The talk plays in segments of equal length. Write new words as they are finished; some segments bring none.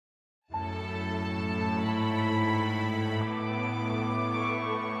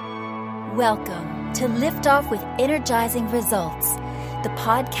Welcome to Lift Off with Energizing Results, the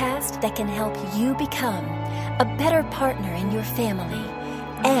podcast that can help you become a better partner in your family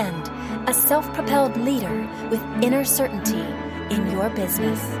and a self-propelled leader with inner certainty in your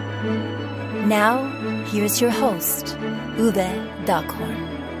business. Now, here's your host, Uwe Daghorn.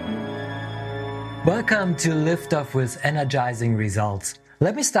 Welcome to Lift Off with Energizing Results.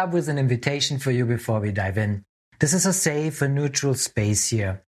 Let me start with an invitation for you before we dive in. This is a safe and neutral space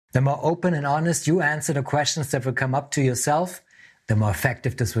here. The more open and honest you answer the questions that will come up to yourself, the more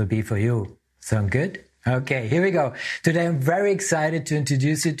effective this will be for you. Sound good? Okay, here we go. Today I'm very excited to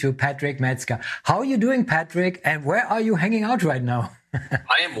introduce you to Patrick Metzger. How are you doing, Patrick? And where are you hanging out right now?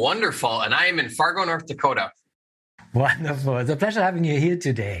 I am wonderful, and I am in Fargo, North Dakota. Wonderful. It's a pleasure having you here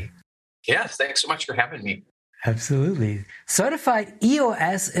today. Yes, thanks so much for having me. Absolutely. Certified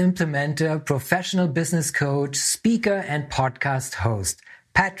EOS implementer, professional business coach, speaker, and podcast host.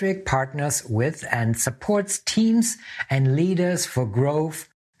 Patrick partners with and supports teams and leaders for growth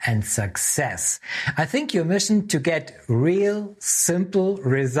and success. I think your mission to get real, simple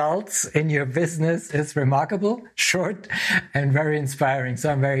results in your business is remarkable, short, and very inspiring. So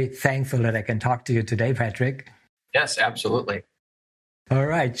I'm very thankful that I can talk to you today, Patrick. Yes, absolutely. All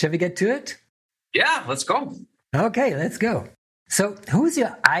right. Shall we get to it? Yeah, let's go. Okay, let's go. So who's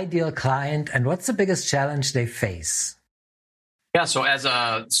your ideal client and what's the biggest challenge they face? Yeah, so as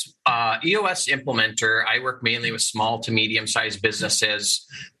a EOS implementer, I work mainly with small to medium-sized businesses.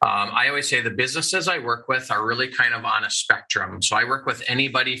 I always say the businesses I work with are really kind of on a spectrum. So I work with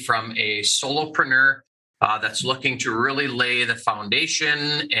anybody from a solopreneur that's looking to really lay the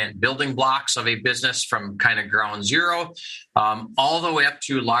foundation and building blocks of a business from kind of ground zero, all the way up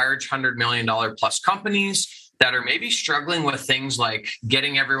to large $100 million plus companies that are maybe struggling with things like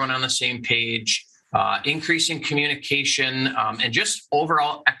getting everyone on the same page, increasing communication, and just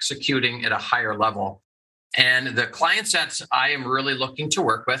overall executing at a higher level. And the clients that I am really looking to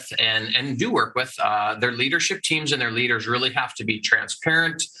work with and do work with, their leadership teams and their leaders really have to be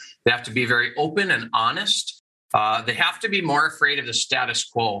transparent. They have to be very open and honest. They have to be more afraid of the status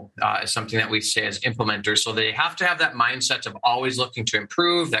quo, is something that we say as implementers. So they have to have that mindset of always looking to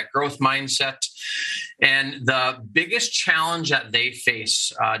improve, that growth mindset. And the biggest challenge that they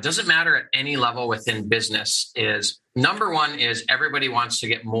face, doesn't matter at any level within business, is number one is everybody wants to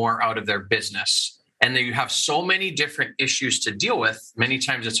get more out of their business. And then you have so many different issues to deal with. Many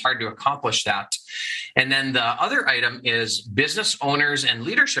times it's hard to accomplish that. And then the other item is business owners and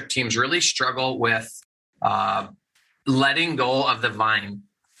leadership teams really struggle with letting go of the vine,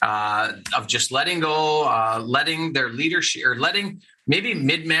 of just letting go, letting their leadership or letting maybe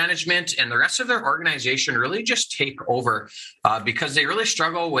mid-management and the rest of their organization really just take over because they really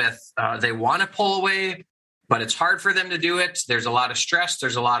struggle with, they want to pull away, but it's hard for them to do it. There's a lot of stress.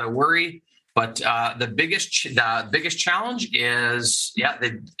 There's a lot of worry. But the biggest challenge is,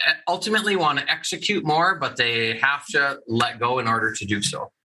 they ultimately want to execute more, but they have to let go in order to do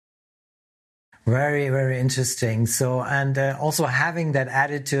so. Very, very interesting. So, and also having that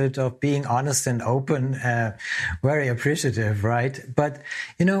attitude of being honest and open, very appreciative, right? But,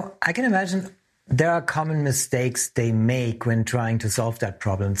 I can imagine there are common mistakes they make when trying to solve that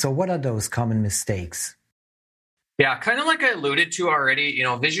problem. So what are those common mistakes? Yeah, kind of like I alluded to already,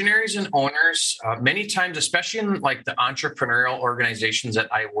 visionaries and owners, many times, especially in like the entrepreneurial organizations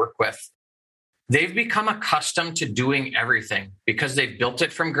that I work with, they've become accustomed to doing everything because they've built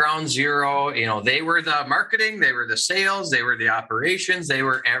it from ground zero. They were the marketing, they were the sales, they were the operations, they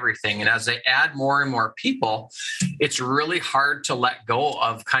were everything. And as they add more and more people, it's really hard to let go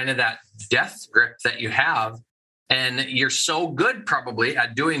of kind of that death grip that you have. And you're so good probably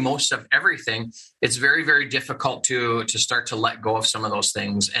at doing most of everything. It's very, very difficult to start to let go of some of those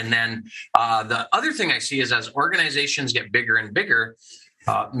things. And then the other thing I see is as organizations get bigger and bigger,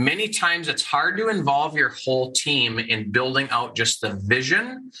 many times it's hard to involve your whole team in building out just the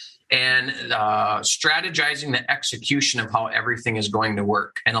vision and strategizing the execution of how everything is going to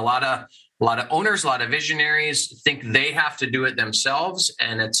work. And a lot of owners, a lot of visionaries think they have to do it themselves.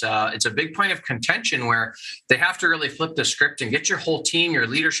 And it's a big point of contention where they have to really flip the script and get your whole team, your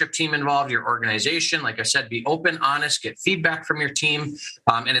leadership team involved, your organization. Like I said, be open, honest, get feedback from your team.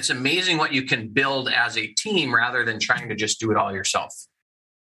 And it's amazing what you can build as a team rather than trying to just do it all yourself.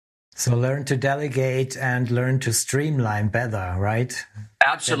 So learn to delegate and learn to streamline better, right?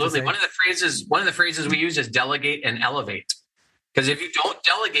 Absolutely. One of the phrases we use is delegate and elevate. Because if you don't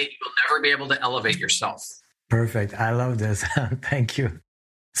delegate, you'll never be able to elevate yourself. Perfect. I love this. Thank you.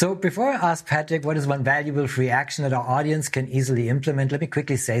 So before I ask Patrick, what is one valuable free action that our audience can easily implement? Let me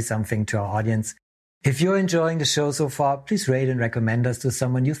quickly say something to our audience. If you're enjoying the show so far, please rate and recommend us to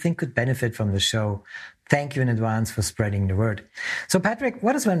someone you think could benefit from the show. Thank you in advance for spreading the word. So Patrick,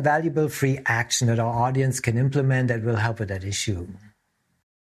 what is one valuable free action that our audience can implement that will help with that issue?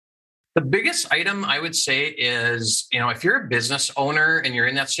 The biggest item I would say is, if you're a business owner and you're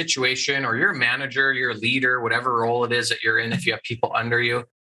in that situation, or you're a manager, you're a leader, whatever role it is that you're in, if you have people under you,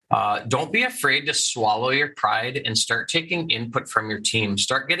 don't be afraid to swallow your pride and start taking input from your team.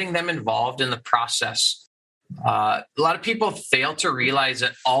 Start getting them involved in the process. A lot of people fail to realize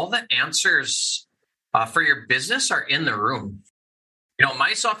that all the answers for your business are in the room.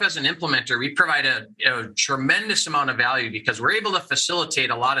 Myself as an implementer, we provide a tremendous amount of value because we're able to facilitate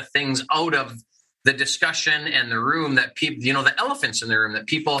a lot of things out of the discussion and the room that people, the elephants in the room that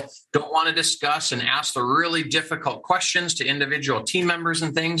people don't want to discuss, and ask the really difficult questions to individual team members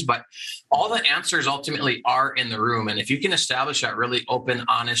and things. But all the answers ultimately are in the room. And if you can establish that really open,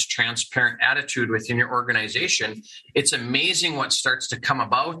 honest, transparent attitude within your organization, it's amazing what starts to come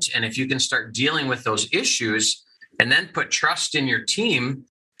about. And if you can start dealing with those issues and then put trust in your team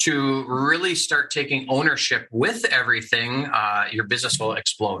to really start taking ownership with everything, your business will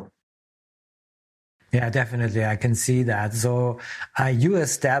explode. Yeah, definitely. I can see that. So you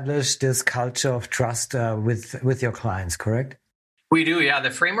establish this culture of trust with your clients, correct? We do, yeah. The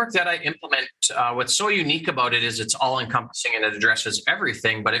framework that I implement, what's so unique about it is it's all-encompassing and it addresses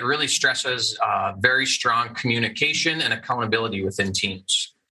everything, but it really stresses very strong communication and accountability within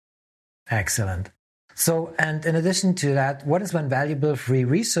teams. Excellent. So, and in addition to that, what is one valuable free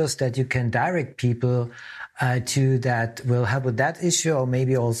resource that you can direct people to that will help with that issue, or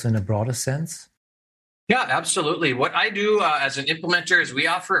maybe also in a broader sense? Yeah, absolutely. What I do as an implementer is we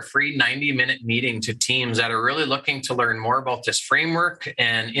offer a free 90-minute meeting to teams that are really looking to learn more about this framework.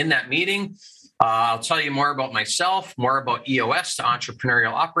 And in that meeting, I'll tell you more about myself, more about EOS, the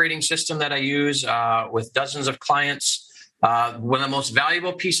entrepreneurial operating system that I use with dozens of clients. One of the most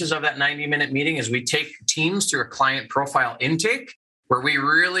valuable pieces of that 90-minute meeting is we take teams through a client profile intake where we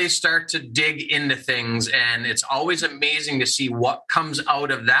really start to dig into things. And it's always amazing to see what comes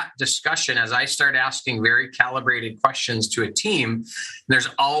out of that discussion as I start asking very calibrated questions to a team. There's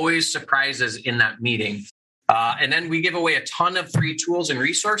always surprises in that meeting. And then we give away a ton of free tools and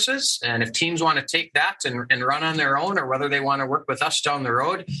resources. And if teams want to take that and run on their own, or whether they want to work with us down the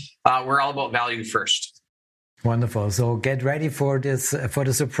road, we're all about value first. Wonderful. So get ready for this, for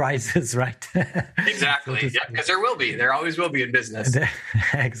the surprises, right? Exactly. Yeah, because there always will be in business.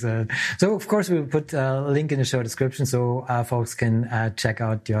 Excellent. So of course we'll put a link in the show description so folks can check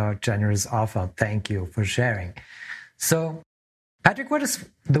out your generous offer. Thank you for sharing. So Patrick, what is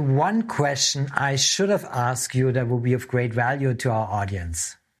the one question I should have asked you that will be of great value to our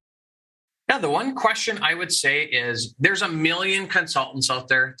audience? Yeah, the one question I would say is there's a million consultants out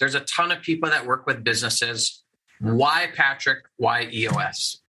there. There's a ton of people that work with businesses. Why Patrick? Why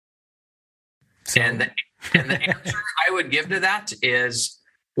EOS? And the answer I would give to that is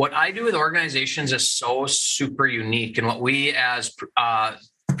what I do with organizations is so super unique. And what we as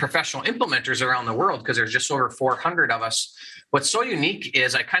professional implementers around the world, because there's just over 400 of us, what's so unique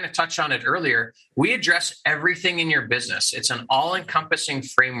is, I kind of touched on it earlier, we address everything in your business. It's an all-encompassing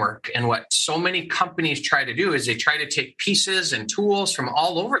framework. And what so many companies try to do is they try to take pieces and tools from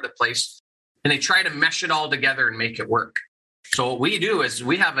all over the place and they try to mesh it all together and make it work. So what we do is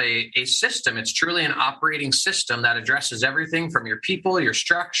we have a system. It's truly an operating system that addresses everything from your people, your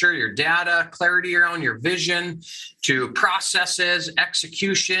structure, your data, clarity around your vision, to processes,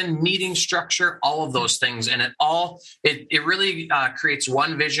 execution, meeting structure, all of those things. And it really creates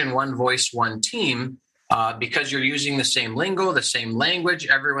one vision, one voice, one team, because you're using the same lingo, the same language.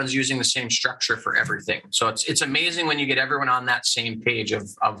 Everyone's using the same structure for everything. So it's amazing when you get everyone on that same page of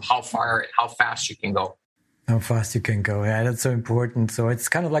how far and how fast you can go. How fast you can go. Yeah, that's so important. So it's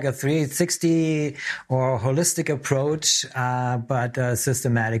kind of like a 360 or holistic approach, but a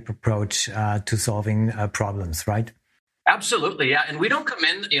systematic approach to solving problems, right? Absolutely. Yeah. And we don't come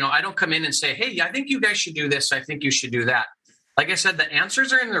in, I don't come in and say, hey, I think you guys should do this. I think you should do that. Like I said, the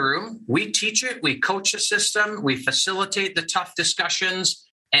answers are in the room. We teach it. We coach the system. We facilitate the tough discussions.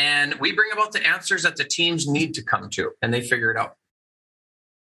 And we bring about the answers that the teams need to come to, and they figure it out.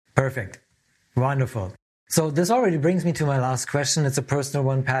 Perfect. Wonderful. So this already brings me to my last question. It's a personal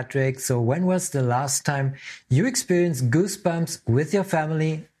one, Patrick. So when was the last time you experienced goosebumps with your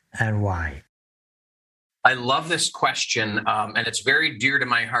family, and why? I love this question, and it's very dear to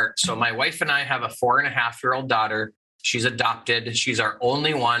my heart. So my wife and I have a 4.5-year-old daughter. She's adopted. She's our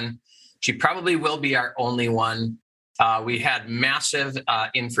only one. She probably will be our only one. We had massive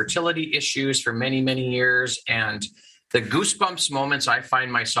infertility issues for many, many years. And The goosebumps moments I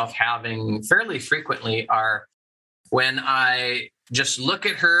find myself having fairly frequently are when I just look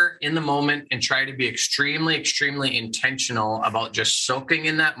at her in the moment and try to be extremely, extremely intentional about just soaking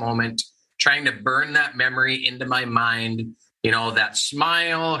in that moment, trying to burn that memory into my mind. That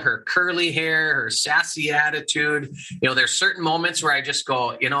smile, her curly hair, her sassy attitude. There's certain moments where I just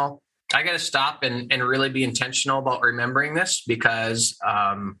go, I got to stop and really be intentional about remembering this because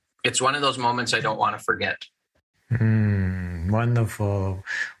it's one of those moments I don't want to forget. Wonderful,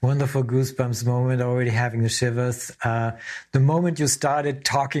 wonderful goosebumps moment, already having the shivers. The moment you started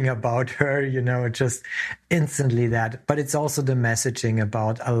talking about her, just instantly that. But it's also the messaging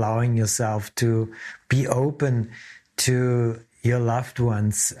about allowing yourself to be open to your loved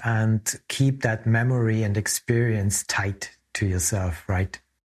ones and keep that memory and experience tight to yourself, right?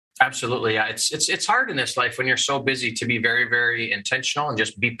 Absolutely. Yeah. It's hard in this life when you're so busy to be very, very intentional and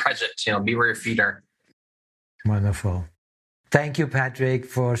just be present, be where your feet are. Wonderful. Thank you, Patrick,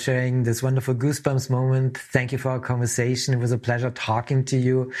 for sharing this wonderful goosebumps moment. Thank you for our conversation. It was a pleasure talking to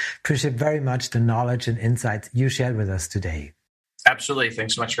you. Appreciate very much the knowledge and insights you shared with us today. Absolutely.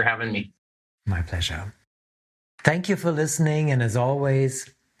 Thanks so much for having me. My pleasure. Thank you for listening. And as always,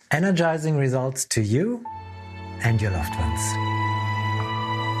 energizing results to you and your loved ones.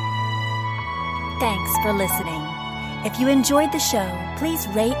 Thanks for listening. If you enjoyed the show, please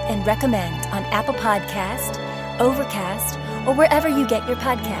rate and recommend on Apple Podcast, Overcast, or wherever you get your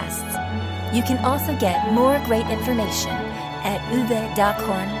podcasts. You can also get more great information at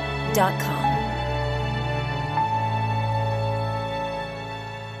uvedockhorn.com.